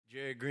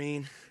Jared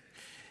Green,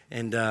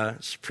 and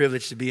it's a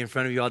privilege to be in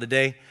front of you all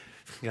today.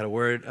 Got a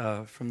word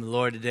from the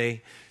Lord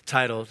today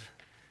titled,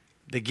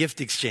 The Gift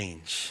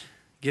Exchange.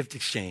 Gift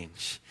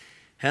Exchange.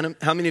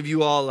 How many of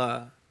you all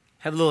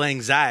have a little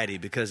anxiety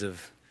because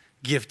of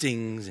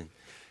giftings and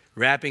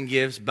wrapping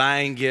gifts,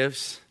 buying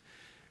gifts,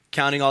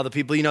 counting all the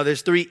people? You know,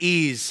 there's 3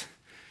 E's.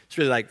 It's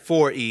really like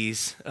 4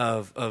 E's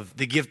of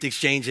the gift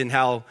exchange and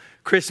how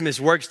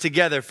Christmas works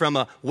together from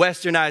a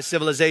westernized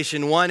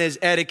civilization. One is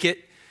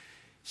etiquette.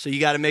 So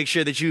you got to make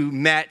sure that you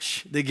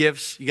match the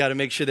gifts. You got to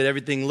make sure that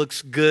everything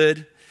looks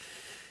good.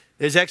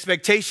 There's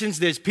expectations.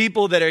 There's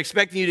people that are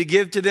expecting you to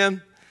give to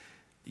them.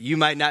 You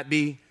might not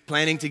be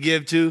planning to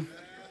give to.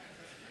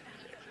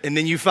 And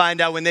then you find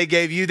out when they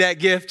gave you that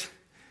gift,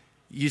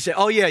 you say,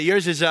 oh yeah,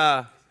 yours is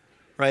right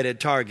at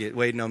Target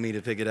waiting on me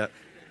to pick it up.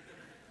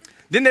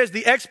 Then there's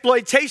the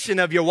exploitation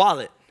of your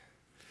wallet.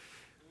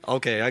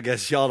 Okay, I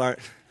guess y'all aren't.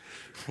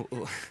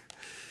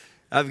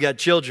 I've got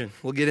children.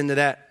 We'll get into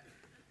that.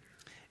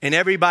 And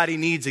everybody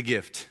needs a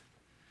gift.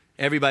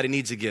 Everybody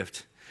needs a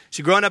gift.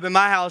 See, growing up in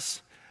my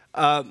house,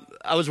 I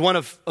was one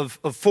of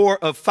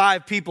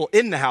 5 people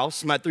in the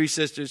house, my 3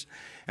 sisters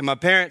and my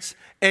parents.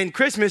 And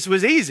Christmas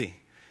was easy.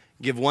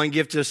 Give one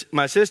gift to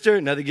my sister,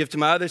 another gift to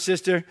my other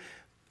sister.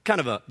 Kind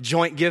of a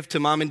joint gift to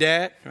mom and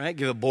dad, right?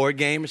 Give a board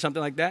game or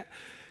something like that.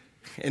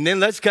 And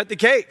then let's cut the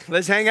cake.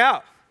 Let's hang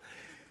out.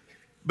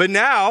 But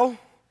now,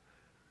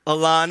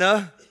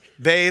 Alana,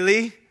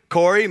 Bailey,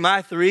 Corey,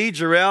 my 3,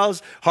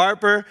 Jarrell's,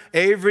 Harper,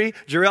 Avery,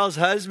 Jarrell's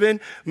husband.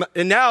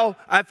 And now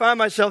I find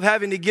myself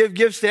having to give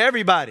gifts to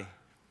everybody.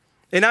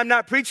 And I'm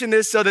not preaching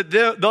this so that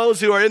those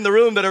who are in the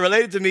room that are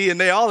related to me,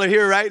 and they all are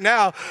here right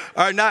now,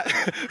 are not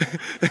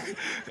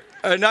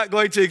are not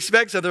going to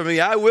expect something from me.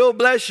 I will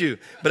bless you,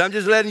 but I'm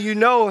just letting you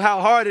know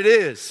how hard it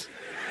is.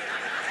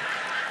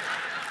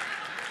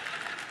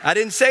 I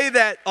didn't say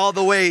that all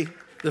the way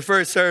the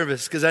first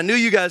service because I knew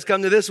you guys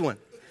come to this one.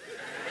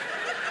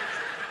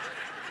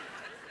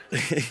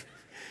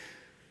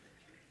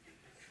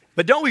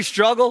 But don't we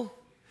struggle?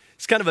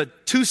 It's kind of a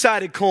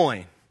 2-sided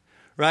coin,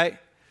 right?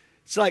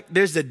 It's like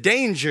there's the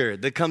danger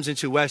that comes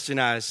into Western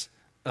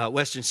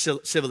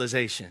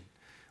civilization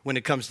when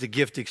it comes to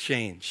gift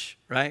exchange,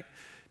 right?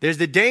 There's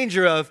the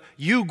danger of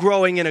you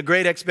growing in a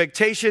great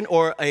expectation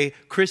or a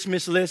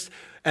Christmas list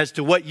as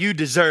to what you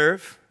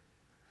deserve.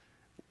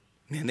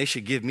 Man, they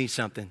should give me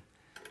something.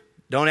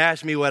 Don't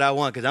ask me what I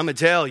want because I'm going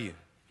to tell you,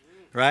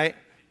 right?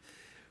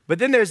 But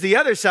then there's the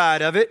other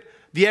side of it,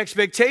 the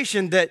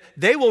expectation that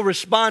they will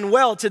respond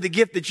well to the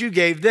gift that you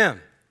gave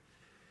them.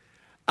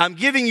 I'm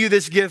giving you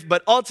this gift,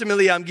 but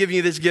ultimately I'm giving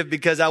you this gift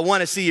because I want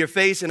to see your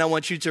face and I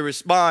want you to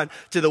respond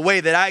to the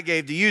way that I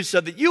gave to you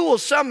so that you will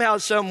somehow,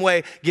 some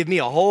way give me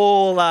a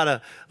whole lot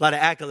of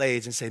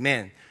accolades and say,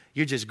 man,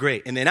 you're just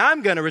great. And then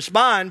I'm going to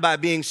respond by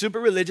being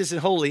super religious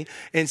and holy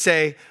and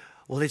say,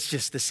 well, it's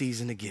just the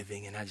season of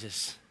giving and I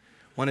just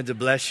wanted to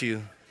bless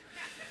you,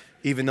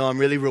 even though I'm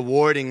really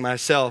rewarding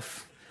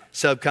myself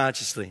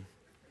subconsciously.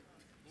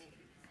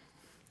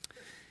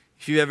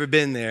 If you've ever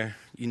been there,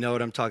 you know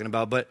what I'm talking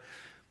about.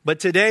 But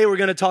today we're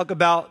going to talk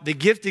about the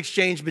gift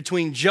exchange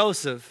between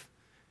Joseph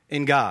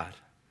and God.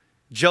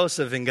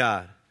 Joseph and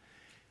God.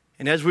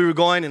 And as we were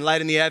going and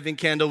lighting the Advent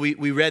candle,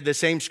 we read the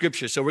same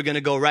scripture. So we're going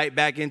to go right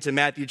back into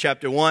Matthew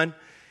chapter 1.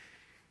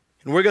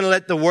 And we're going to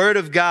let the word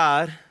of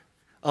God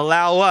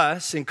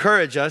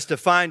encourage us to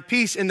find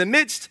peace in the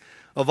midst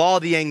of all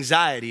the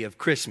anxiety of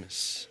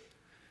Christmas.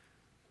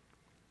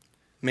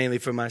 Mainly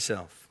for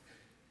myself.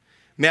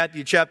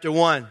 Matthew chapter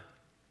 1,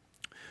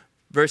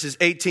 verses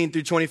 18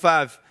 through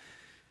 25.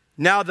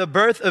 Now the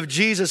birth of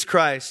Jesus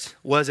Christ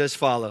was as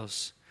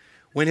follows.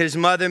 When his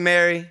mother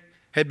Mary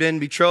had been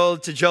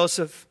betrothed to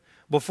Joseph,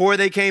 before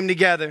they came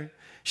together,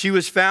 she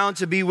was found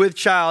to be with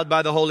child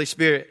by the Holy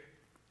Spirit.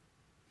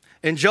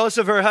 And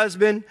Joseph, her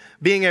husband,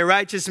 being a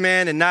righteous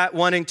man and not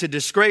wanting to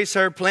disgrace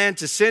her, planned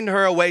to send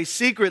her away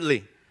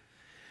secretly.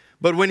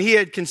 But when he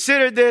had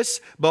considered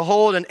this,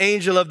 behold, an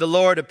angel of the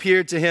Lord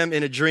appeared to him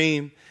in a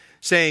dream,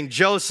 saying,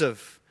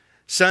 Joseph,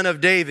 son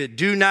of David,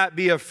 do not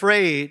be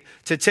afraid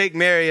to take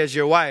Mary as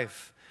your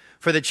wife,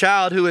 for the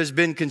child who has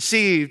been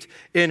conceived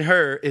in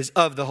her is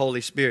of the Holy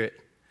Spirit.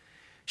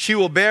 She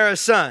will bear a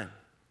son,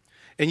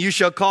 and you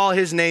shall call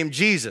his name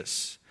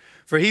Jesus,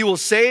 for he will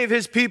save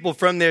his people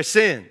from their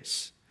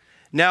sins.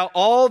 Now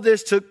all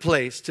this took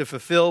place to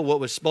fulfill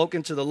what was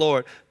spoken to the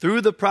Lord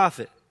through the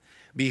prophet.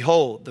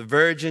 Behold, the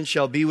virgin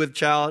shall be with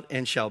child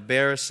and shall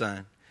bear a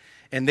son,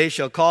 and they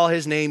shall call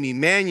his name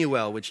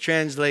Emmanuel, which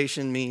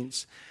translation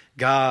means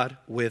God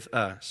with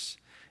us.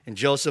 And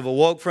Joseph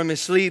awoke from his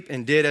sleep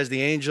and did as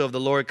the angel of the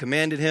Lord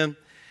commanded him,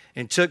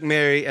 and took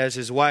Mary as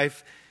his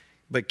wife,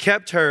 but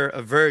kept her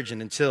a virgin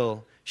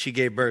until she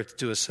gave birth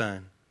to a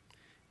son.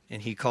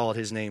 And he called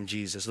his name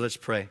Jesus. Let's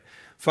pray.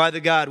 Father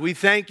God, we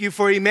thank you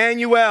for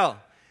Emmanuel,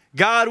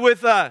 God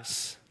with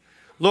us.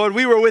 Lord,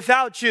 we were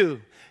without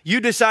you. You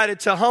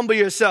decided to humble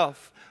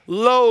yourself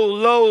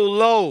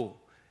low,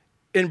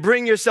 and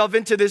bring yourself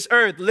into this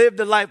earth. Live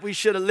the life we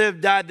should have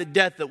lived, died the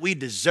death that we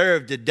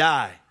deserve to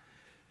die.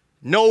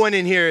 No one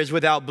in here is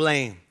without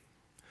blame.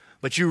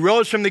 But you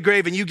rose from the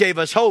grave and you gave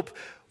us hope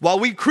while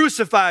we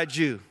crucified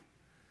you.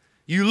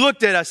 You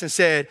looked at us and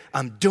said,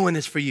 I'm doing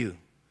this for you.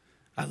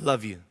 I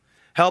love you.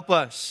 Help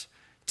us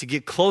to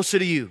get closer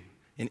to you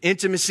in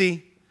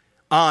intimacy,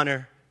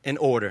 honor, and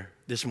order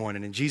this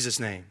morning. In Jesus'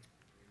 name,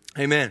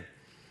 amen.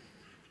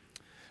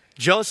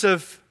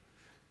 Joseph,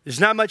 there's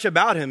not much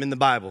about him in the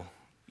Bible.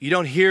 You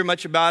don't hear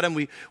much about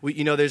him.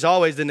 There's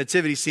always the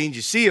nativity scenes.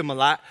 You see him a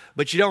lot,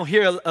 but you don't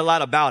hear a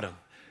lot about him.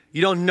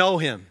 You don't know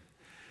him.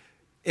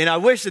 And I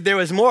wish that there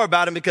was more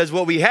about him, because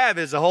what we have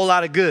is a whole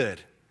lot of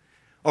good.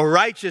 A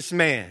righteous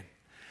man.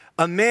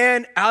 A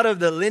man out of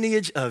the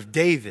lineage of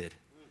David.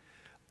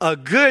 A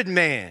good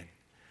man.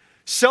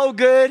 So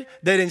good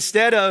that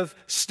instead of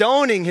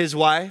stoning his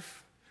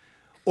wife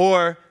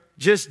or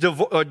just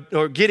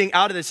or getting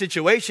out of the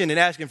situation and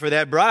asking for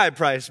that bride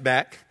price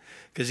back,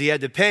 because he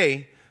had to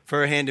pay for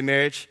her hand in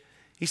marriage,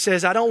 he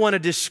says, I don't want to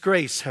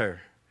disgrace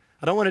her.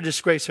 I don't want to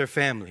disgrace her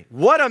family.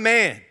 What a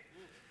man.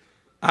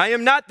 I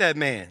am not that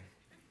man.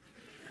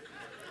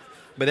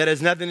 But that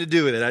has nothing to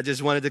do with it. I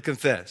just wanted to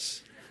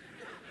confess.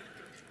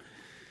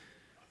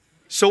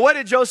 So what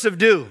did Joseph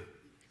do?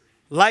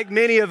 Like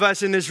many of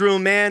us in this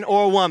room, man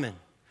or woman,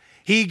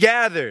 he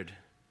gathered.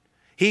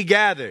 He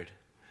gathered.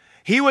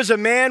 He was a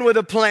man with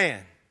a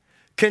plan.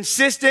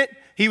 Consistent.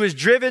 He was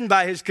driven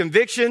by his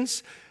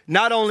convictions,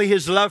 not only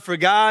his love for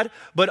God,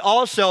 but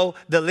also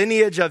the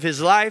lineage of his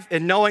life,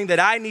 and knowing that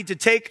I need to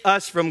take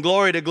us from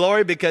glory to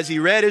glory, because he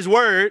read his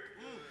word.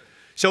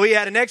 So he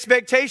had an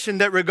expectation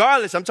that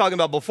regardless, I'm talking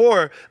about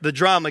before the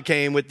drama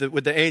came with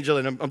the angel,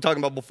 and I'm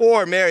talking about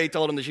before Mary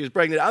told him that she was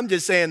pregnant. I'm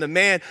just saying the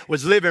man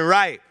was living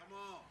right.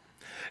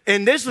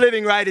 And this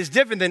living right is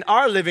different than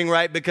our living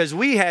right, because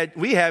we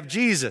have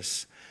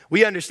Jesus.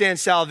 We understand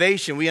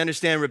salvation. We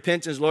understand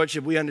repentance,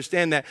 lordship. We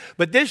understand that.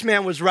 But this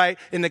man was right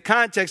in the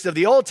context of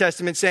the Old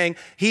Testament, saying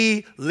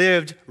he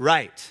lived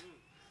right.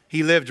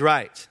 He lived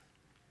right.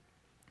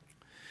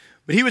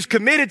 But he was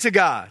committed to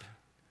God.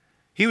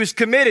 He was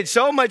committed,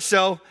 so much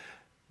so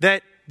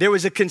that there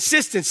was a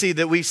consistency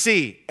that we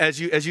see as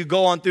you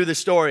go on through the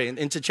story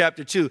into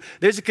chapter 2.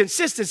 There's a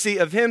consistency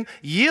of him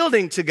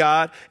yielding to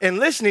God and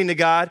listening to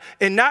God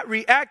and not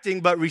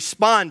reacting but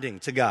responding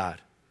to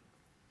God.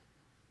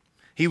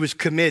 He was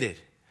committed.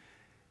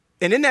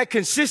 And in that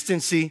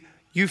consistency,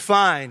 you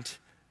find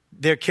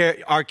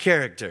our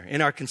character.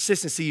 In our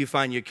consistency, you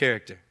find your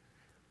character.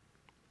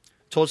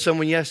 Told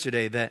someone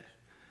yesterday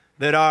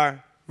that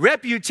our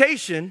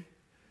reputation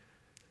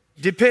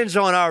depends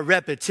on our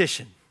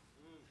repetition.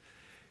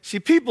 See,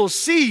 people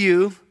see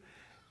you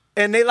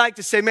and they like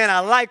to say, man, I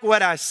like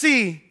what I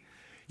see.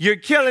 You're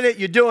killing it.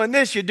 You're doing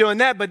this. You're doing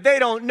that. But they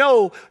don't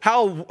know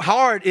how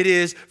hard it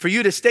is for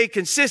you to stay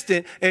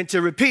consistent and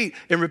to repeat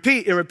and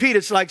repeat and repeat.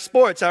 It's like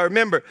sports. I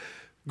remember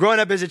growing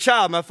up as a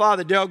child, my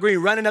father, Darrell Green,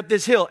 running up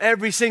this hill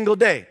every single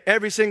day,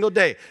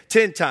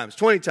 10 times,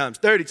 20 times,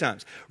 30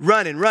 times,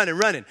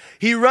 running.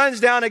 He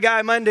runs down a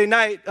guy Monday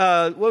night.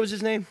 What was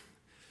his name?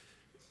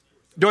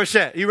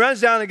 Dorsett. He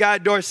runs down the guy,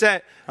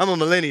 Dorsett. I'm a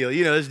millennial.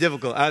 It's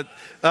difficult.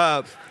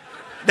 That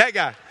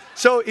guy.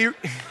 So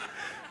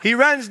he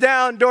runs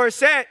down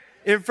Dorsett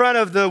in front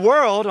of the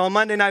world on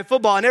Monday Night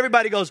Football, and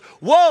everybody goes,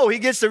 whoa, he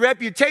gets the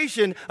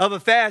reputation of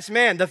a fast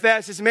man, the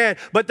fastest man.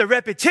 But the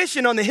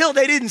repetition on the hill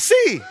they didn't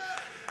see.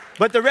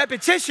 But the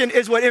repetition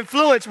is what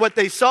influenced what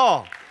they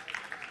saw.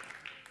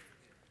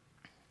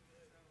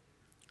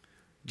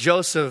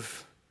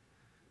 Joseph,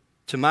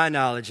 to my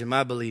knowledge and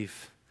my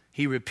belief,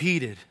 he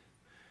repeated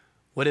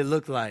what it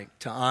looked like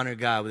to honor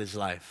God with his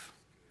life.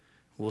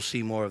 We'll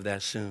see more of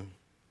that soon.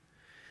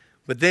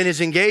 But then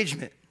his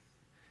engagement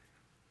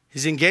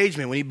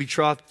when he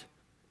betrothed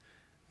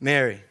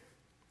Mary.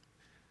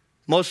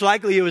 Most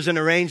likely it was an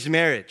arranged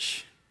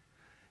marriage.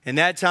 In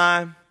that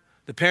time,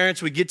 the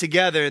parents would get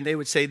together and they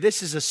would say,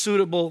 this is a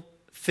suitable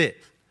fit.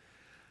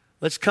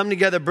 Let's come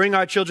together, bring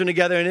our children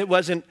together. And it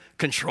wasn't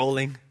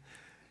controlling.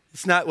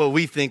 It's not what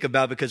we think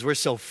about because we're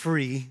so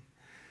free.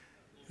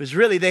 It was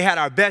really, they had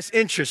our best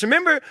interests.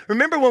 Remember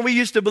when we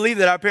used to believe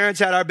that our parents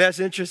had our best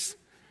interests?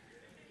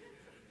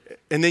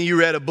 And then you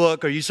read a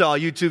book or you saw a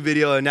YouTube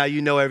video and now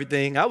you know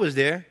everything. I was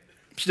there.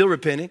 I'm still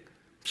repenting.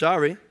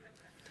 Sorry.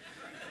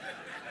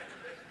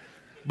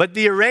 But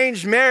the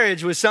arranged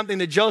marriage was something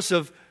that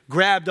Joseph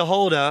grabbed a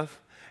hold of.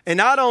 And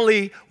not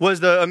only was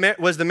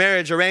the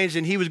marriage arranged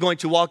and he was going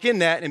to walk in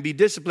that and be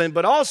disciplined,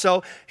 but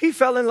also he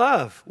fell in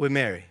love with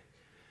Mary.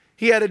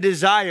 He had a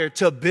desire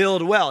to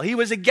build well. He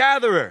was a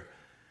gatherer.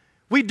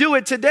 We do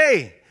it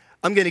today.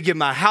 I'm going to get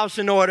my house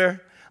in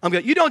order.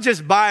 You don't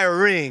just buy a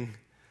ring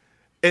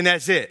and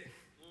that's it.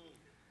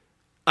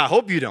 I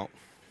hope you don't.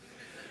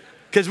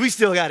 Because we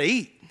still got to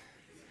eat.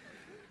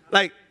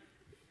 Like,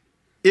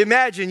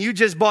 imagine you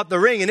just bought the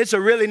ring and it's a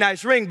really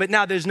nice ring, but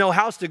now there's no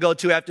house to go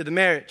to after the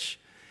marriage.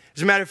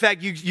 As a matter of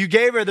fact, you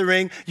gave her the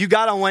ring, you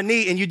got on one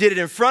knee and you did it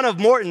in front of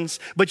Morton's,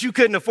 but you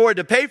couldn't afford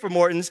to pay for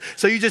Morton's.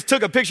 So you just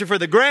took a picture for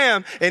the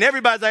gram and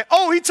everybody's like,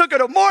 oh, he took her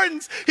to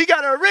Morton's. He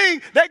got her a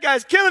ring. That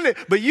guy's killing it.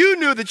 But you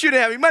knew that you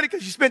didn't have any money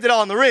because you spent it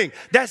all on the ring.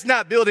 That's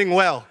not building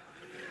well.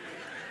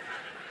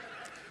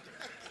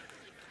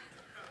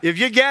 If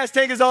your gas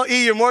tank is on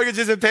E, your mortgage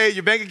isn't paid,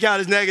 your bank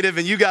account is negative,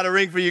 and you got a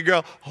ring for your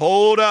girl,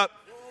 hold up,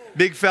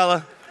 big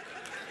fella.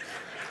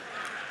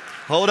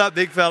 Hold up,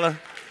 big fella.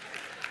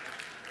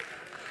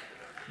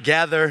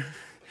 Gather.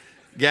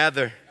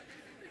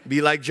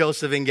 Be like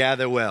Joseph and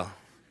gather well.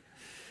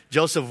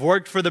 Joseph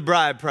worked for the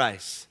bride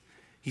price.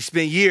 He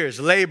spent years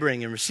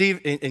laboring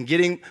and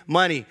getting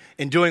money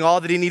and doing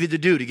all that he needed to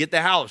do to get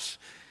the house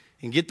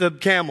and get the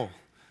camel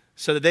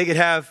so that they could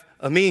have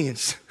a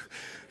means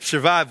of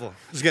survival.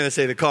 I was going to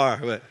say the car,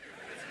 but.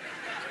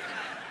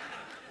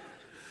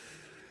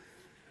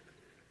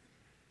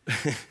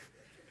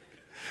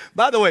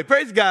 By the way,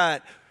 praise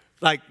God,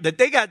 like that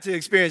they got to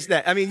experience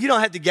that. I mean, you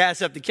don't have to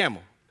gas up the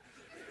camel.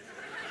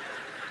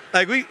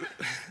 Like I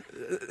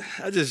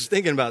was just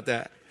thinking about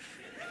that.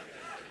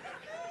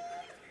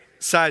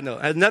 Side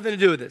note, has nothing to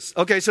do with this.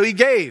 Okay, so he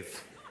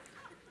gave.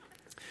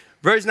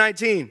 Verse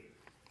 19,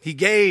 he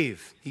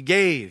gave.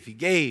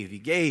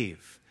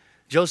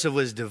 Joseph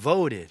was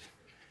devoted.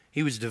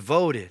 He was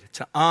devoted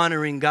to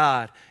honoring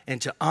God and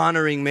to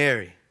honoring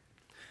Mary.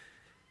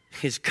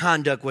 His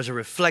conduct was a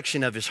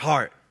reflection of his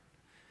heart.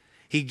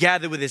 He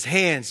gathered with his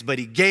hands, but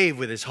he gave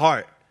with his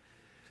heart.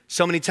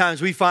 So many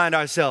times we find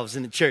ourselves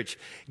in the church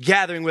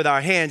gathering with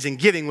our hands and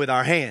giving with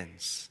our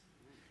hands,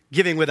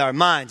 giving with our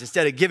minds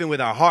instead of giving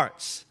with our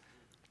hearts.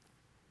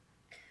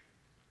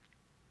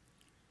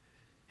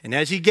 And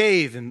as he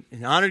gave and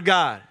honored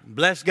God, and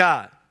blessed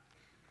God,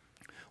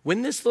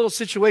 when this little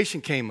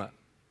situation came up,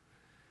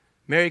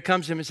 Mary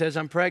comes to him and says,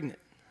 I'm pregnant.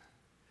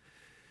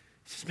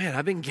 He says, man,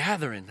 I've been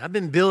gathering. I've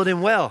been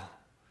building well.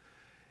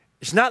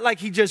 It's not like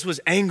he just was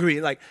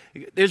angry. Like,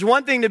 there's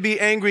one thing to be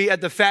angry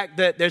at the fact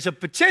that there's a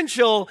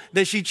potential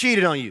that she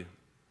cheated on you.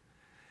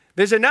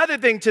 There's another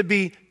thing to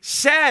be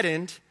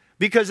saddened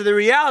because of the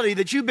reality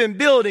that you've been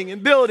building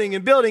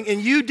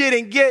and you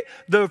didn't get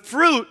the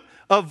fruit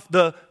of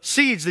the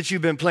seeds that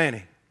you've been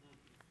planting.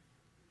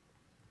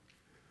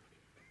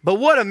 But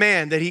what a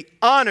man that he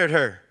honored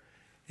her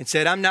and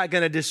said, I'm not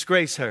going to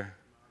disgrace her.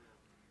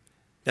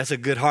 That's a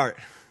good heart.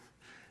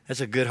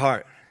 That's a good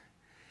heart.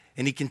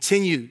 And he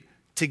continued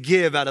to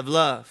give out of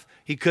love.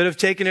 He could have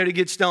taken her to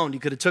get stoned. He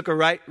could have took her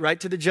right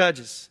to the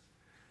judges.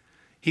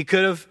 He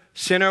could have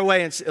sent her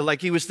away, and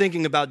like he was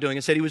thinking about doing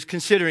and said he was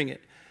considering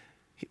it.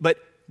 But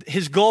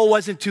his goal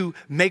wasn't to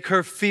make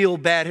her feel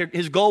bad.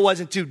 His goal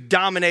wasn't to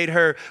dominate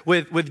her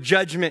with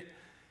judgment.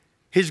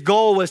 His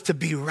goal was to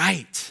be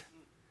right.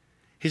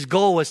 His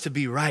goal was to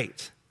be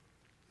right.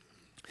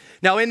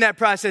 Now, in that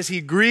process, he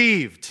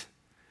grieved.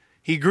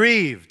 He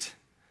grieved.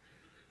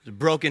 It was a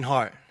broken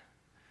heart.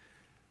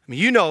 I mean,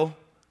 you know,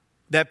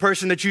 that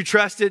person that you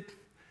trusted,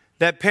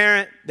 that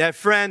parent, that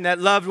friend, that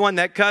loved one,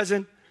 that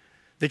cousin,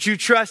 that you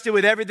trusted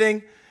with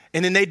everything,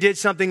 and then they did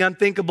something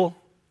unthinkable.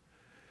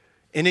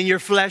 And in your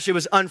flesh, it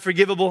was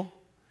unforgivable.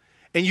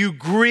 And you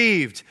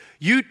grieved.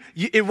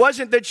 It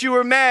wasn't that you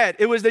were mad.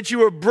 It was that you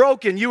were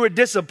broken. You were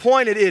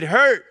disappointed. It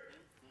hurt.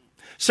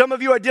 Some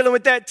of you are dealing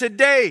with that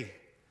today.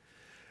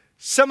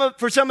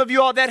 For some of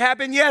you all, that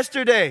happened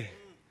yesterday.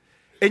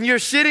 And you're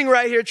sitting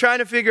right here trying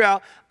to figure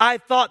out, I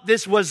thought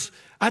this was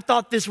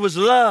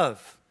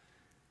love.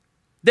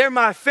 They're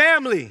my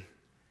family.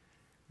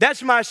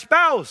 That's my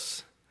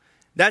spouse.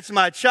 That's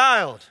my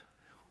child.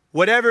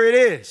 Whatever it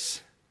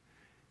is.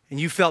 And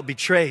you felt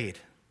betrayed.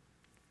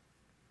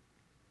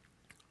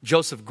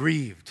 Joseph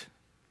grieved.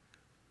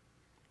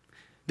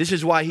 This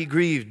is why he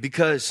grieved,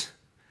 because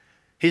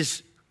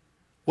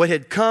what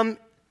had come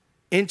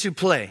into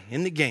play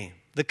in the game,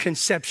 the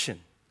conception,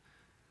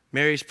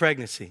 Mary's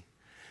pregnancy,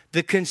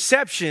 the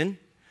conception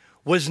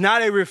was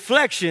not a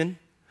reflection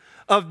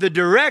of the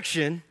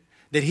direction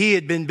that he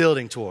had been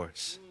building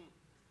towards.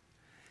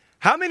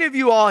 How many of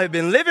you all have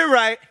been living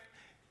right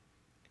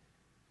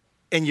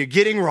and you're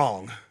getting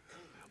wrong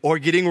or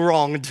getting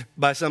wronged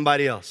by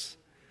somebody else?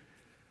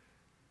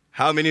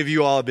 How many of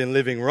you all have been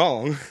living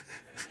wrong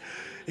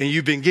and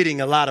you've been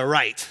getting a lot of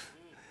right?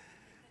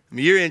 I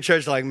mean, you're in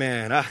church like,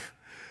 man,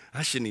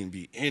 I shouldn't even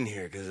be in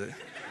here because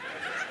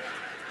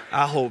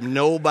I hope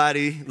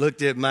nobody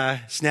looked at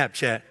my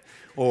Snapchat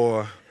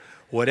or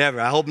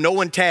whatever. I hope no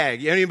one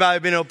tagged. Anybody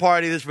been to a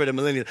party? This is for the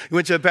millennials. You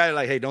went to a party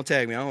like, hey, don't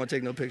tag me. I don't want to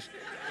take no picture.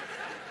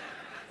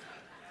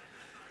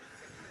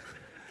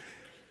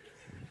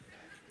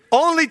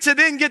 Only to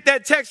then get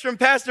that text from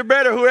Pastor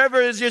Brett or whoever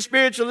is your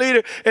spiritual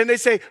leader, and they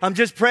say, I'm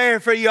just praying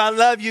for you. I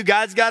love you.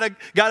 God's got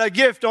a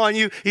gift on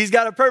you. He's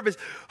got a purpose.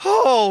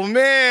 Oh,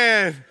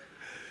 man.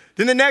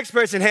 Then the next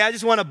person, hey, I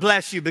just want to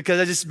bless you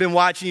because I just been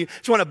watching you.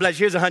 Just want to bless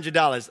you. Here's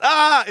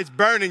 $100. It's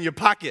burning your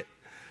pocket.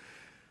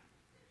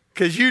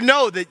 Because you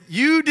know that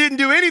you didn't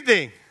do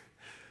anything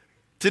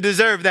to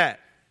deserve that.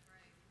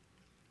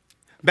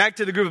 Back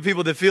to the group of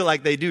people that feel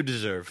like they do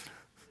deserve.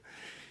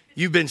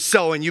 You've been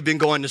sowing, you've been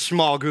going to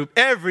small group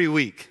every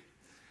week.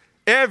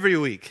 Every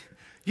week.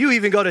 You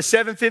even go to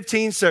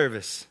 7:15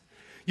 service.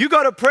 You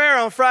go to prayer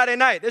on Friday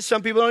night. There's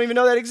some people don't even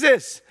know that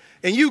exists.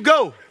 And you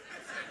go.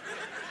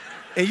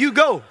 And you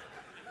go.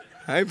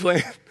 I ain't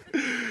playing.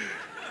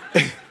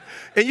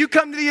 And you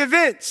come to the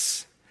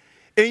events.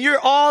 And you're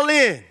all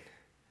in.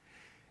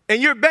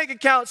 and your bank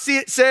account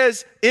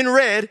says in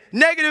red,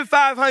 negative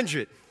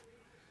 500.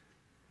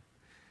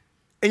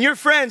 And your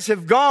friends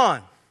have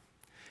gone.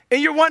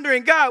 And you're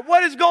wondering, God,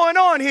 what is going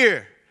on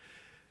here?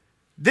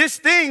 This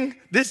thing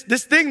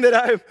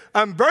that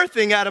I'm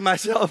birthing out of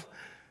myself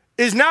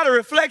is not a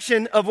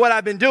reflection of what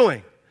I've been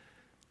doing.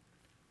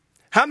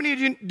 How many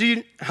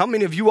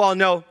of you all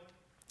know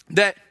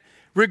that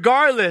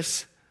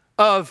regardless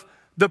of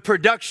the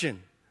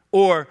production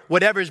or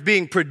whatever is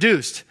being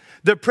produced,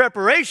 the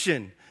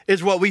preparation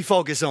is what we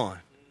focus on?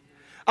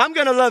 I'm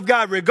going to love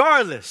God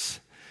regardless.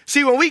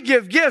 See, when we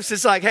give gifts,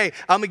 it's like, hey,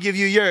 I'm going to give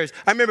you yours.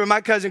 I remember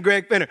my cousin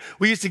Greg Fenner.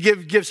 We used to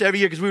give gifts every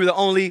year because we were the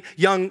only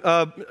young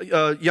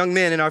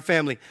men in our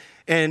family.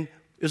 And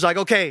it was like,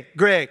 okay,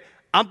 Greg,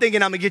 I'm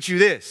thinking I'm going to get you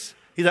this.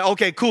 He's like,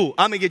 okay, cool,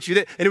 I'm going to get you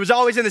this. And it was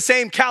always in the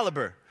same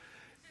caliber.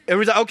 It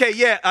was like, okay,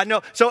 yeah, I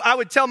know. So I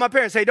would tell my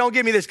parents, hey, don't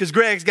give me this because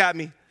Greg's got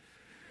me.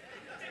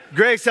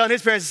 Greg's telling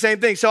his parents the same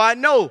thing. So I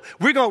know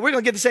we're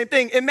gonna get the same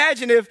thing.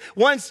 Imagine if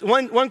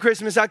one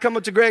Christmas I come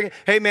up to Greg and,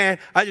 hey, man,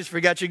 I just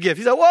forgot your gift.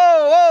 He's like,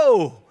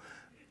 whoa.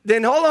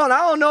 Then hold on, I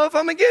don't know if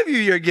I'm going to give you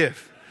your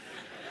gift.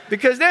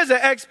 Because there's an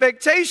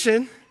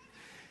expectation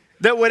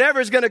that whatever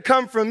is going to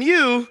come from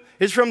you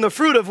is from the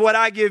fruit of what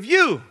I give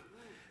you.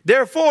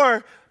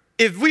 Therefore,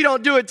 if we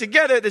don't do it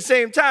together at the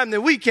same time,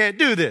 then we can't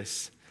do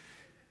this.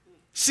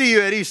 See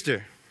you at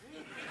Easter.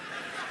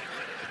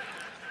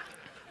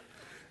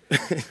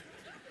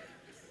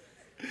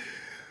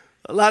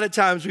 A lot of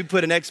times we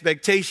put an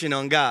expectation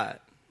on God.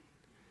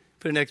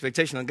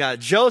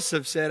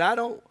 Joseph said,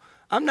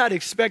 I'm not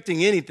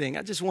expecting anything.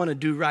 I just want to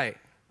do right.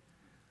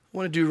 I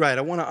want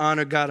to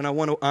honor God, and I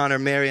want to honor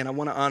Mary, and I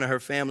want to honor her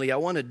family. I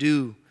want to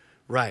do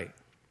right.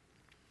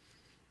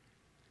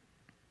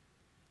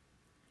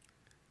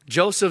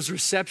 Joseph's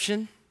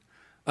reception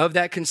of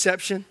that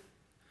conception,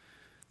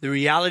 the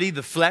reality,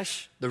 the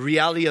flesh, the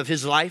reality of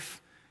his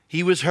life,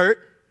 he was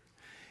hurt.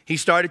 He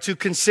started to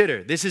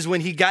consider. This is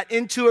when he got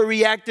into a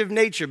reactive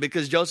nature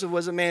because Joseph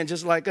was a man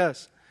just like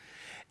us.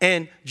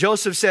 And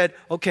Joseph said,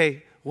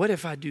 okay, what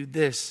if I do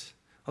this?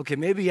 Okay,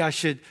 maybe I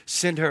should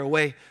send her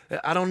away.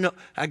 I don't know.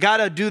 I got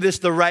to do this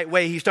the right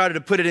way. He started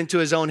to put it into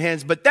his own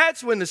hands. But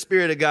that's when the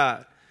Spirit of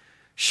God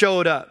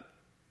showed up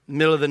in the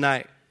middle of the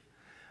night.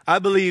 I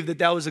believe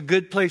that was a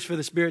good place for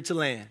the Spirit to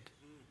land.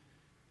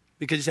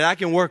 Because he said, I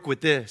can work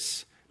with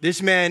this.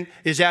 This man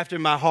is after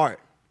my heart.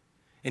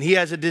 And he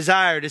has a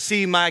desire to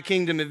see my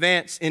kingdom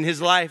advance in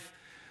his life.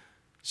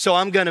 So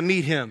I'm going to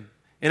meet him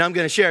and I'm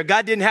going to share.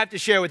 God didn't have to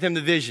share with him the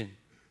vision.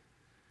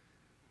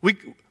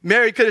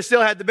 Mary could have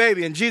still had the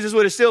baby and Jesus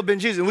would have still been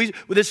Jesus.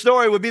 The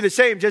story would be the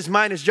same, just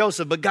minus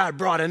Joseph, but God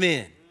brought him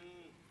in.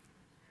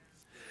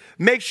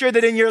 Make sure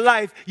that in your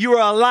life you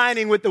are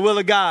aligning with the will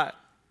of God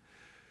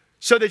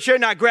so that you're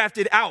not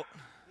grafted out.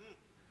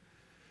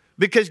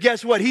 Because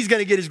guess what? He's going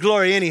to get his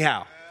glory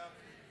anyhow.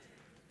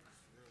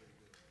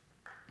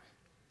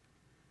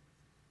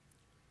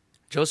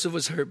 Joseph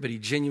was hurt, but he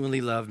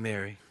genuinely loved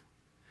Mary.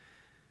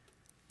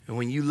 And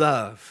when you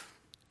love,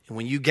 and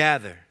when you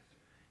gather,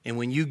 and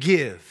when you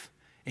give,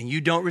 and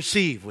you don't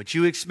receive what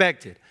you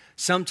expected,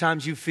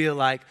 sometimes you feel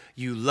like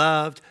you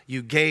loved,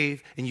 you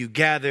gave, and you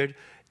gathered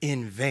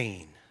in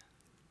vain.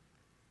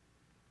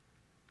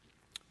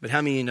 But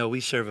how many of you know we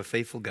serve a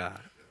faithful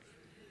God?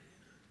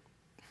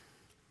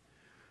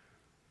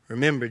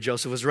 Remember,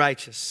 Joseph was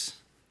righteous.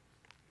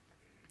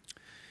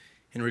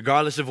 And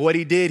regardless of what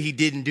he did, he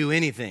didn't do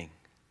anything.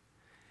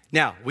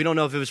 Now, we don't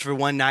know if it was for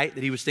one night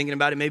that he was thinking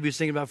about it. Maybe he was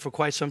thinking about it for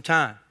quite some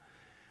time.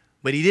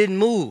 But he didn't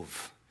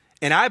move.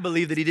 And I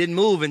believe that he didn't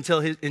move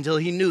until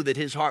he knew that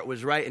his heart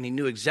was right and he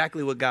knew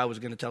exactly what God was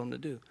going to tell him to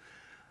do.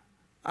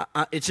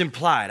 It's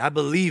implied. I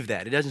believe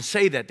that. It doesn't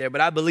say that there,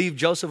 but I believe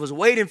Joseph was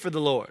waiting for the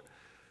Lord.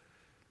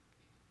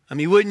 I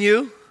mean, wouldn't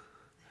you?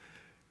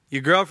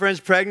 Your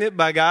girlfriend's pregnant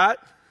by God.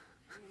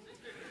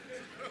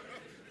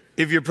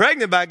 If you're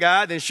pregnant by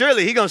God, then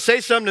surely he's going to say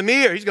something to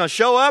me, or he's going to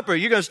show up, or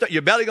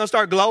your belly going to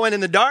start glowing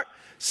in the dark.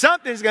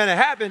 Something's going to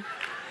happen.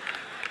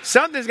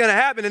 Something's going to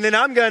happen, and then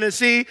I'm going to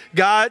see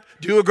God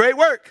do a great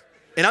work,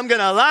 and I'm going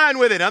to align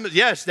with it.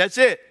 Yes, that's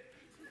it.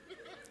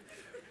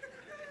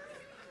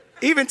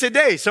 Even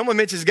today, someone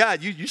mentions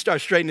God, you start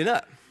straightening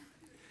up.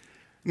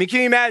 I mean,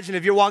 can you imagine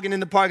if you're walking in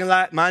the parking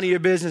lot, minding your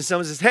business,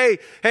 someone says,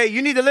 hey,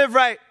 you need to live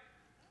right.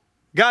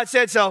 God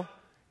said so.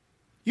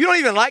 You don't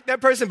even like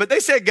that person, but they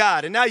said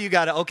God, and now you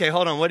got to, okay,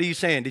 hold on, what are you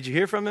saying? Did you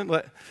hear from him?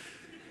 What?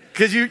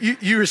 Because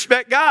you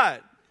respect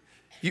God.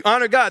 You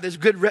honor God. There's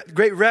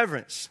great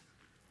reverence.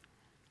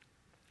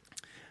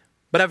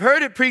 But I've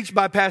heard it preached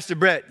by Pastor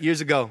Brett years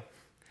ago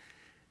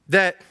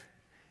that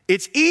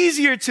it's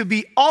easier to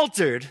be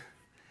altered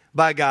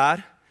by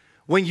God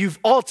when you've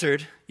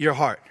altered your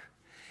heart.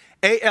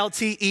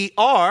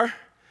 A-L-T-E-R,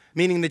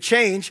 meaning the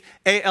change.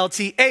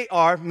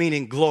 A-L-T-A-R,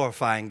 meaning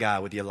glorifying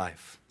God with your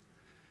life.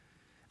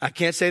 I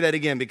can't say that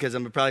again because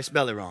I'm going to probably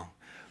spell it wrong.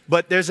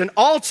 But there's an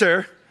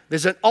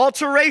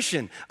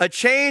alteration, a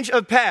change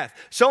of path.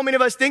 So many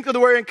of us think of the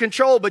word in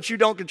control, but you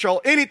don't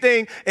control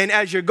anything. And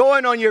as you're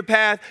going on your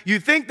path, you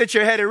think that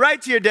you're headed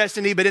right to your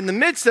destiny. But in the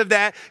midst of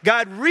that,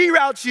 God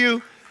reroutes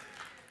you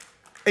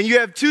And you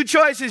have two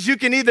choices. You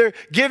can either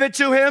give it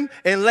to him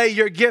and lay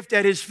your gift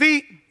at his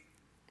feet.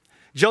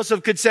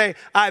 Joseph could say,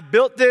 I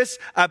built this,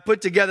 I put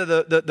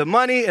together the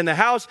money and the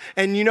house,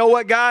 and you know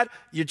what, God?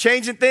 You're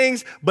changing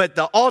things, but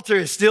the altar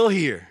is still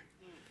here.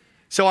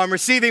 So I'm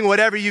receiving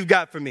whatever you've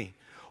got for me.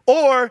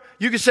 Or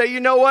you could say, you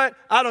know what?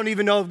 I don't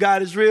even know if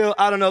God is real.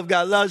 I don't know if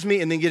God loves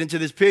me, and then get into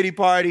this pity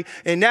party.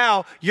 And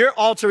now you're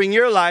altering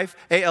your life,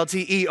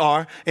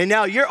 A-L-T-E-R, and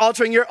now you're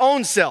altering your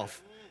own self.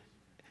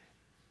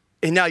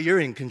 And now you're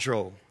in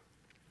control.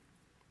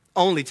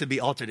 Only to be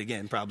altered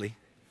again, probably.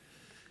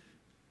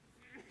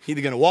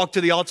 Either going to walk to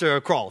the altar or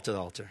crawl to the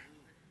altar.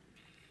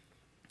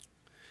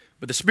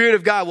 But the Spirit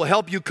of God will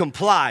help you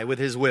comply with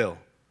his will.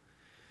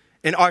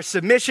 And our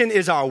submission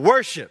is our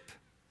worship.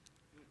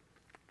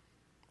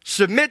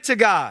 Submit to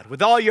God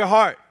with all your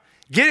heart.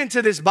 Get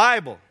into this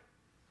Bible.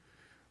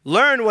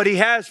 Learn what he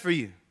has for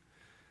you.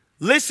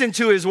 Listen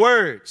to his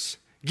words.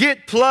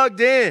 Get plugged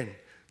in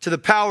to the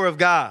power of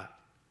God.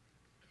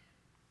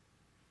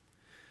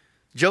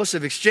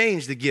 Joseph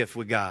exchanged the gift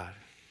with God.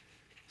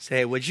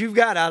 Say, what you've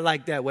got, I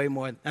like that way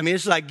more. I mean,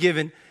 it's like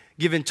giving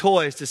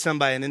toys to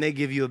somebody and then they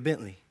give you a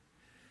Bentley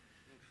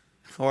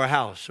or a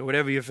house or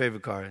whatever your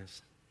favorite car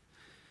is.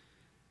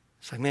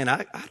 It's like, man,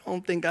 I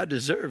don't think I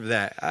deserve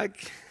that.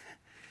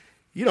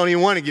 You don't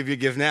even want to give you a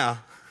gift now.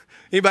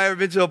 Anybody ever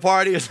been to a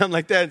party or something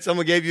like that and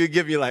someone gave you a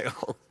gift and you're like,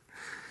 oh,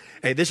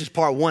 hey, this is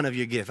part one of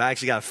your gift. I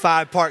actually got a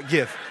 5-part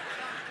gift.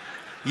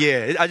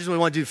 Yeah, I just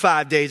want to do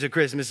 5 days of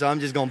Christmas, so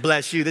I'm just going to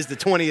bless you. This is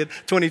the 20th,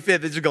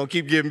 25th. It's just going to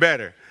keep getting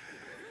better.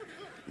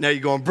 Now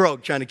you're going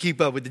broke trying to keep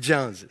up with the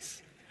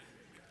Joneses.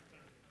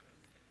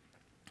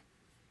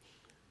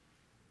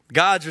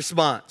 God's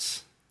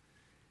response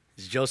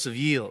is Joseph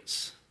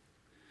yields.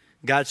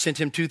 God sent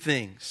him 2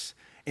 things.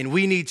 And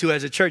we need to,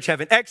 as a church,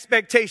 have an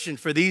expectation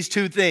for these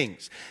 2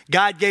 things.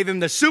 God gave him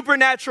the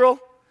supernatural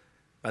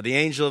by the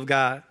angel of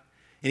God,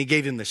 and he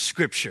gave him the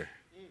scripture.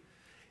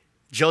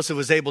 Joseph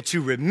was able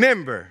to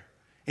remember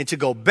and to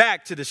go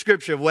back to the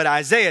scripture of what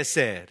Isaiah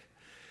said.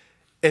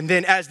 And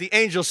then as the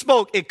angel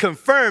spoke, it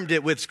confirmed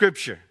it with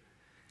scripture.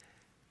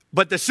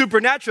 But the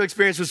supernatural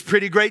experience was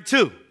pretty great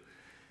too.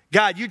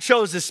 God, you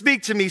chose to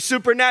speak to me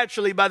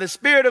supernaturally by the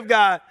Spirit of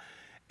God.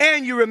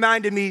 And you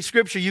reminded me,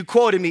 scripture, you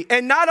quoted me.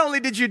 And not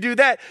only did you do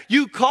that,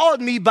 you called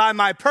me by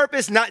my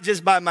purpose, not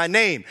just by my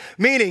name.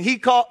 Meaning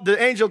the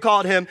angel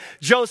called him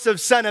Joseph,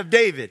 son of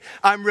David.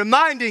 I'm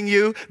reminding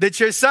you that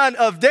you're son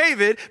of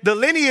David. The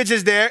lineage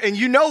is there and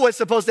you know what's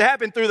supposed to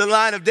happen through the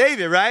line of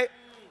David, right?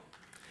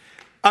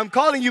 I'm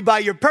calling you by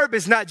your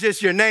purpose, not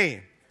just your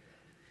name.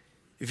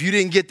 If you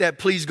didn't get that,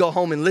 please go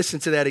home and listen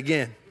to that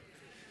again.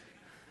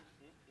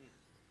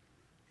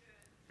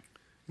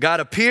 God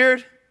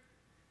appeared.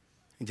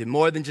 He did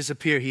more than just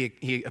appear.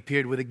 He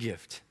appeared with a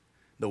gift,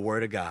 the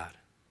Word of God.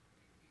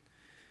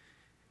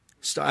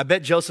 I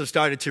bet Joseph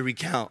started to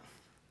recount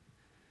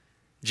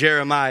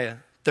Jeremiah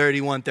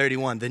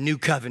 31:31. The new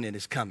covenant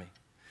is coming.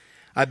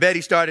 I bet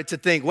he started to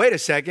think, wait a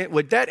second,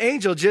 what that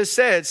angel just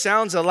said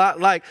sounds a lot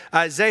like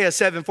Isaiah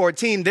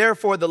 7:14.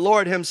 Therefore, the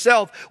Lord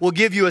himself will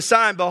give you a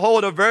sign.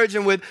 Behold, a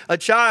virgin with a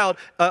child,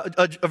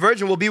 a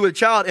virgin will be with a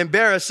child and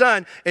bear a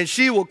son, and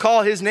she will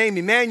call his name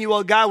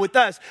Emmanuel, God with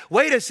us.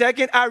 Wait a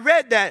second, I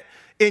read that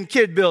in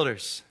Kid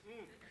Builders.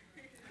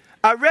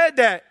 I read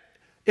that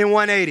in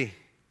 180.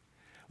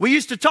 We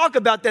used to talk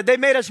about that. They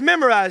made us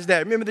memorize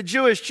that. Remember the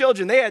Jewish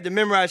children, they had to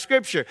memorize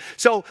scripture.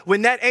 So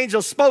when that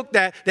angel spoke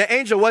that, the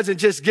angel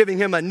wasn't just giving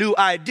him a new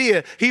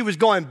idea. He was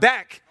going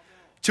back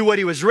to what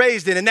he was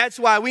raised in. And that's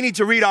why we need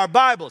to read our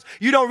Bibles.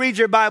 You don't read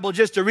your Bible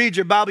just to read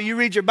your Bible. You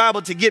read your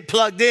Bible to get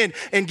plugged in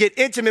and get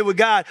intimate with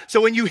God. So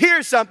when you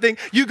hear something,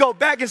 you go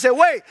back and say,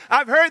 wait,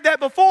 I've heard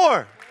that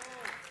before.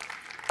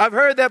 I've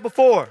heard that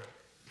before.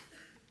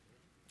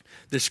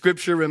 The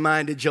scripture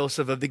reminded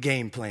Joseph of the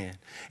game plan.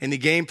 And the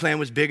game plan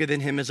was bigger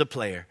than him as a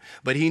player.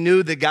 But he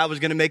knew that God was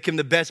going to make him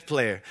the best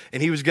player.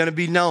 And he was going to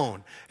be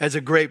known as a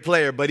great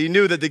player. But he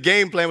knew that the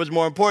game plan was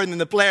more important than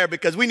the player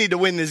because we need to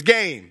win this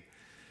game.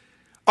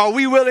 Are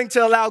we willing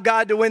to allow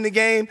God to win the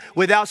game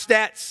without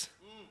stats?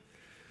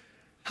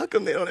 How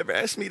come they don't ever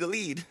ask me to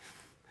lead?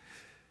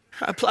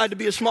 I applied to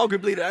be a small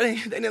group leader. They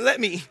didn't let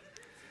me.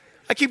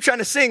 I keep trying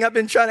to sing. I've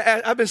been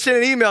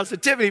sending emails to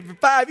Tiffany for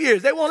 5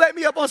 years. They won't let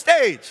me up on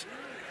stage.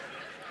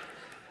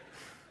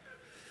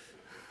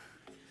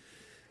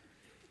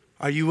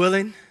 Are you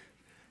willing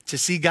to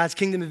see God's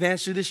kingdom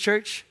advance through this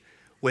church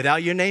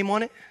without your name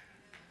on it?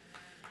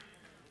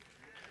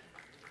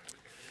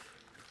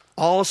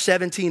 All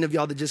 17 of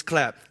y'all that just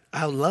clapped,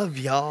 I love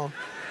y'all.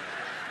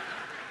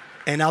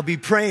 And I'll be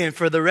praying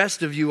for the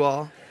rest of you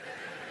all.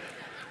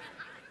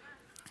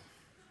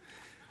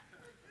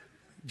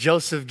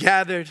 Joseph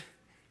gathered,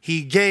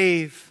 he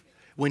gave.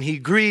 When he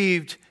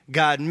grieved,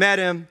 God met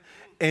him.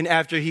 And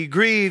after he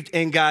grieved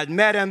and God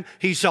met him,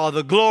 he saw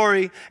the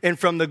glory. And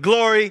from the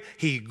glory,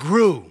 he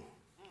grew.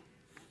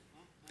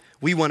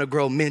 We want to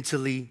grow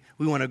mentally.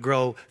 We want to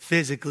grow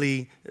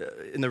physically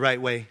in the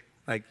right way,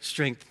 like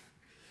strength.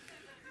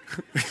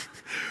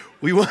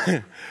 we want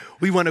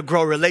to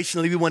grow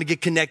relationally. We want to get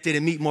connected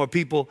and meet more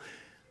people.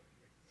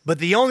 But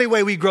the only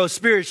way we grow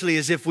spiritually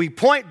is if we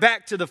point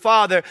back to the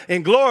Father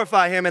and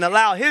glorify him and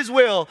allow his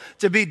will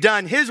to be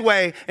done his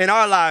way in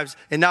our lives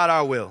and not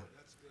our will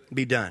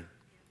be done.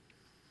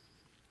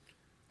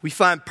 We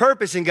find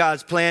purpose in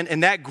God's plan,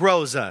 and that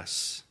grows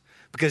us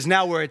because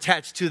now we're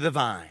attached to the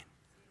vine.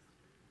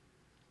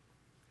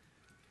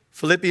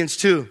 Philippians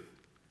 2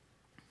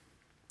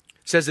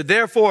 says that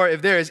therefore,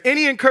 if there is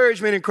any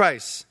encouragement in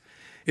Christ,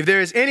 if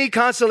there is any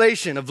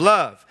consolation of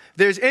love, if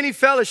there is any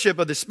fellowship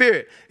of the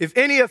Spirit, if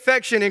any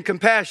affection and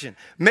compassion,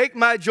 make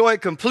my joy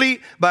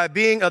complete by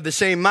being of the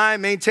same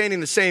mind,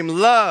 maintaining the same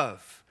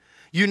love,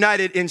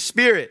 united in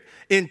spirit,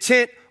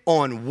 intent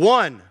on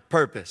one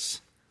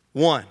purpose.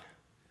 One.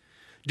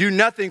 Do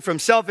nothing from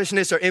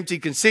selfishness or empty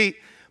conceit,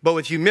 but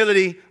with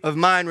humility of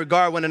mind,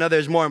 regard one another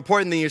as more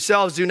important than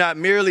yourselves. Do not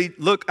merely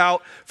look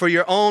out for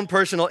your own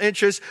personal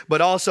interests,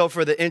 but also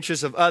for the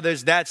interests of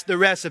others. That's the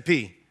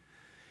recipe.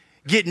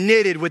 Get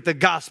knitted with the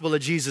gospel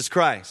of Jesus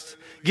Christ.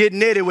 Get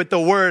knitted with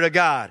the word of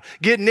God.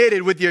 Get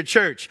knitted with your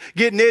church.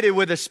 Get knitted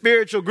with a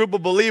spiritual group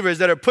of believers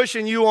that are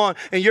pushing you on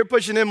and you're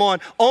pushing them on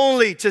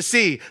only to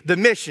see the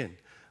mission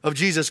of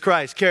Jesus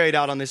Christ carried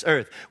out on this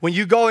earth. When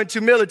you go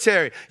into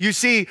military, you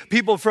see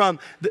people from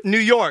New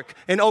York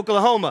and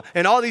Oklahoma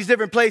and all these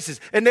different places,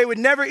 and they would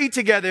never eat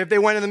together if they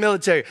weren't in the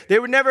military. They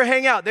would never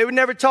hang out. They would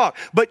never talk.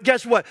 But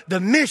guess what?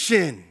 The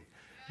mission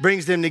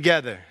brings them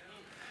together.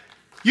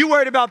 You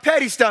worried about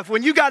petty stuff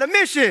when you got a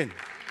mission.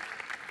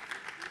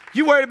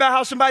 You worried about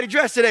how somebody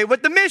dressed today,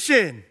 but the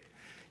mission.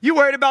 You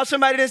worried about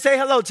somebody didn't say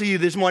hello to you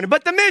this morning,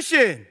 but the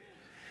mission.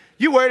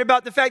 You worried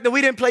about the fact that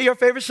we didn't play your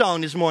favorite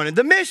song this morning,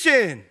 the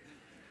mission.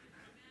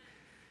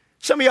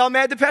 Some of y'all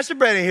mad that Pastor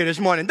Brett ain't here this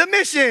morning, the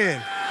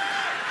mission.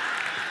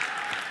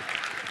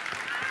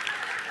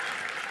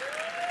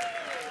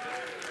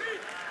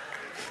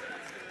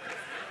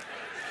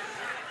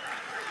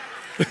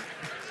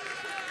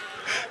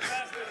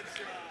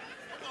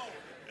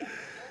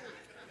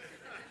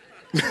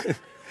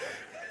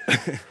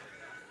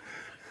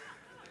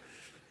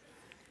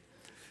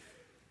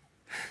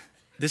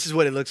 This is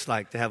what it looks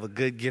like to have a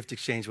good gift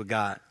exchange with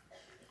God.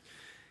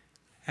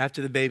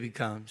 After the baby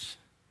comes,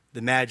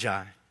 the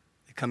Magi,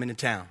 they come into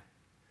town.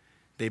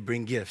 They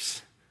bring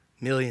gifts,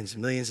 millions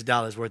and millions of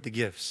dollars worth of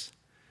gifts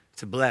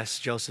to bless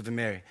Joseph and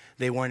Mary.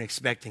 They weren't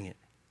expecting it.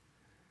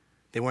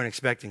 They weren't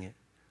expecting it.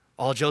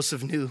 All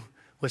Joseph knew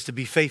was to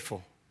be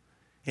faithful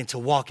and to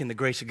walk in the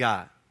grace of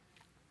God.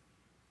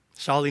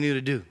 That's all he knew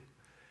to do.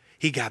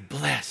 He got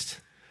blessed,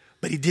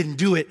 but he didn't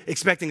do it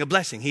expecting a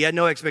blessing. He had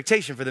no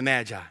expectation for the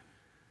Magi.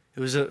 It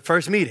was a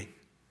first meeting.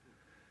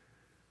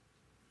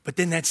 But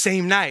then that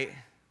same night,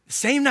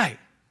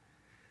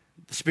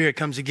 the Spirit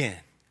comes again.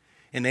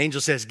 And the angel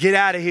says, get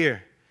out of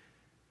here.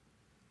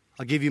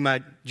 I'll give you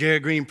my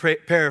Jared Green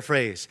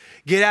paraphrase.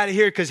 Get out of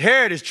here because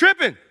Herod is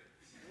tripping.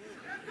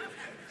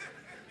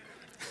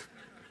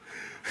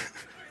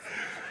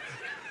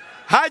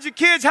 Hide your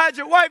kids, hide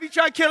your wife. He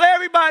trying to kill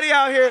everybody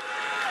out here.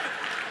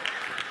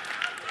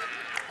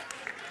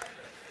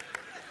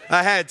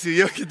 I had to.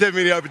 You don't get that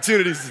many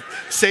opportunities to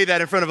say that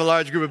in front of a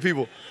large group of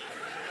people.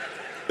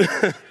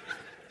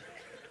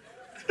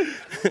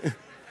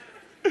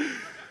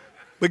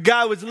 But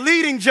God was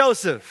leading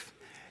Joseph.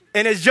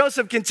 And as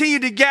Joseph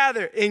continued to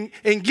gather and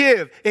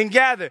give and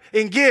gather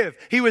and give,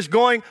 he was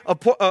going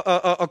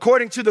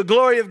according to the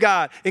glory of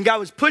God. And God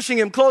was pushing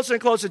him closer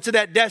and closer to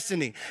that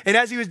destiny. And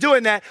as he was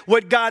doing that,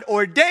 what God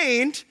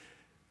ordained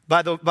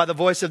by the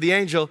voice of the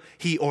angel,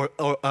 he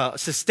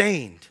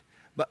sustained.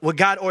 But what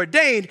God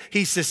ordained,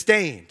 he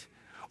sustained.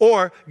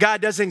 Or God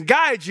doesn't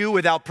guide you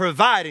without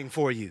providing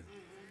for you.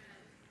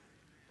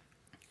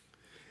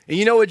 And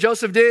you know what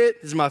Joseph did?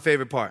 This is my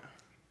favorite part.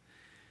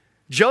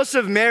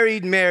 Joseph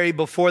married Mary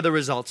before the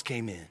results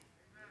came in.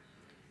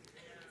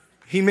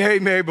 He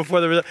married Mary before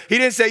the results. He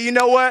didn't say, you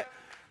know what?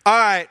 All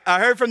right, I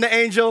heard from the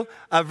angel.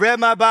 I've read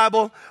my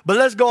Bible, but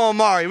let's go on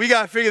Mari. We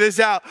got to figure this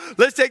out.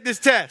 Let's take this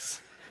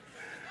test.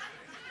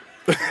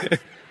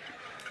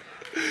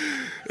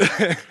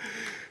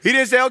 He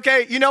didn't say,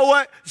 okay, you know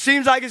what?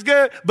 Seems like it's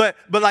good, but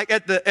like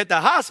at the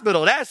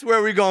hospital, that's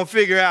where we're going to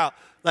figure out.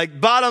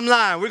 Like bottom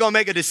line, we're going to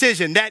make a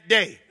decision that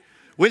day.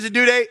 When's the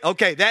due date?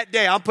 Okay, that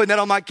day, I'm putting that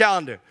on my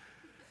calendar.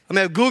 I'm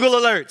going to have Google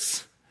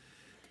alerts.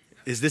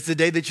 Is this the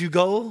day that you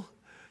go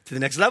to the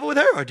next level with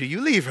her or do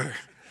you leave her?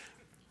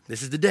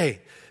 This is the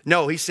day.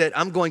 No, he said,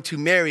 I'm going to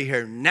marry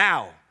her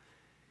now.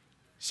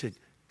 He said,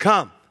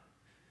 come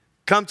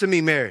to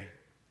me, Mary.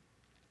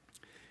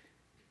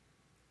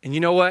 And you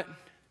know what?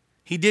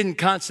 He didn't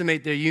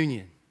consummate their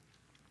union.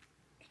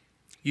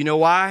 You know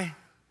why?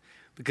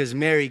 Because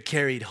Mary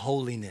carried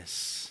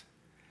holiness.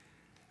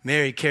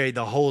 Mary carried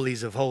the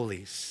holies of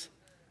holies.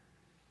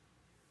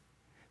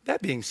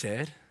 That being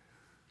said,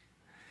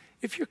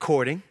 if you're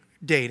courting,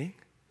 dating,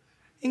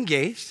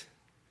 engaged,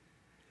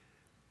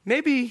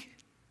 maybe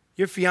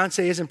your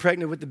fiance isn't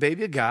pregnant with the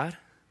baby of God,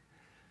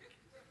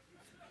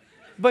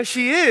 but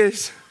she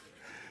is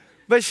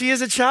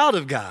a child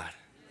of God,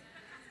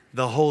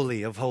 the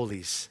holy of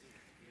holies.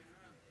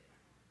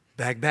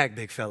 Back,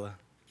 big fella.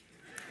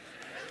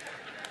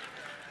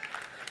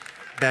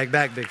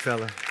 Back, big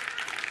fella.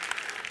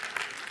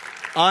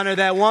 Honor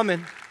that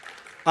woman.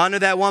 Honor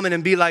that woman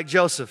and be like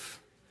Joseph.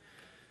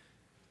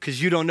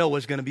 Because you don't know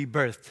what's going to be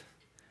birthed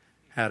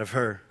out of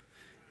her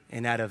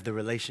and out of the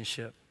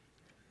relationship.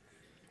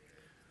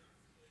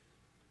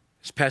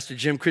 As Pastor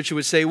Jim Critcher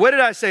would say, what did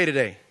I say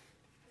today?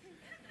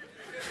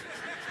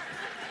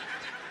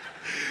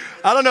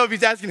 I don't know if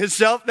he's asking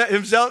himself that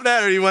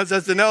or he wants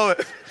us to know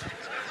it.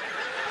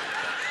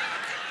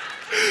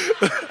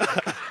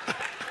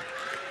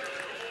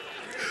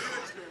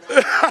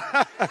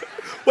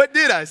 What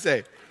did I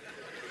say?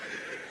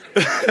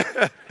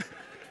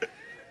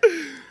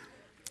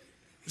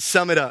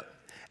 Sum it up.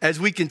 As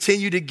we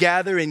continue to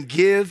gather and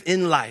give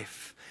in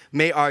life,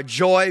 may our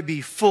joy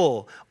be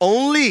full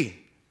only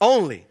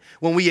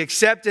when we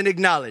accept and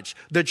acknowledge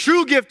the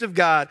true gift of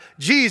God,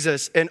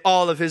 Jesus, and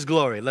all of his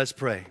glory. Let's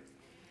pray.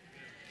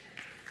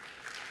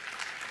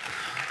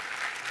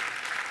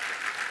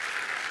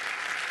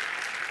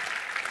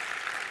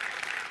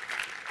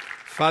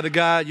 Father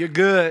God, you're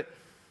good.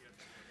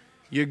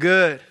 You're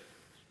good.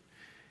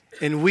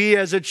 And we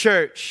as a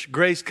church,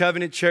 Grace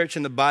Covenant Church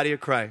and the body of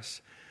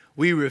Christ,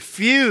 we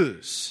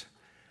refuse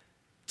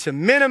to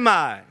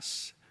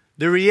minimize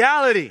the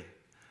reality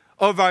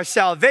of our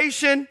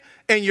salvation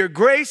and your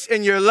grace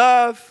and your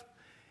love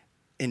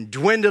and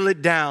dwindle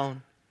it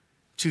down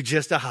to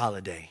just a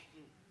holiday.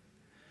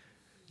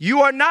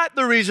 You are not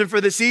the reason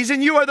for the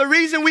season. You are the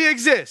reason we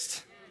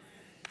exist.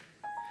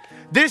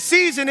 This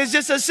season is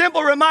just a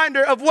simple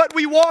reminder of what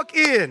we walk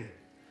in.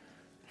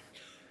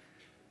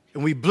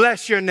 And we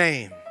bless your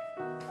name.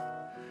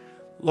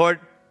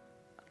 Lord,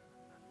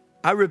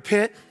 I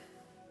repent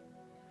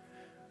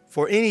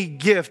for any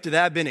gift that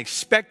I've been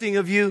expecting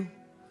of you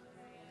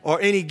or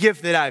any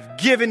gift that I've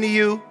given to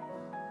you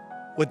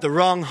with the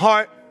wrong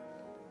heart.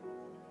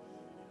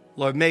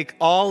 Lord, make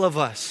all of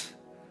us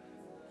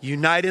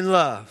unite in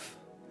love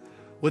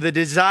with a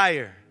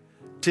desire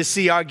to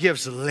see our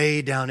gifts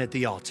laid down at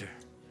the altar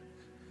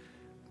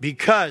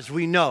because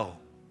we know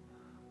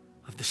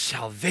of the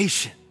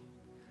salvation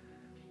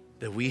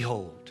that we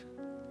hold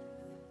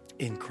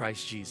in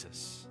Christ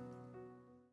Jesus.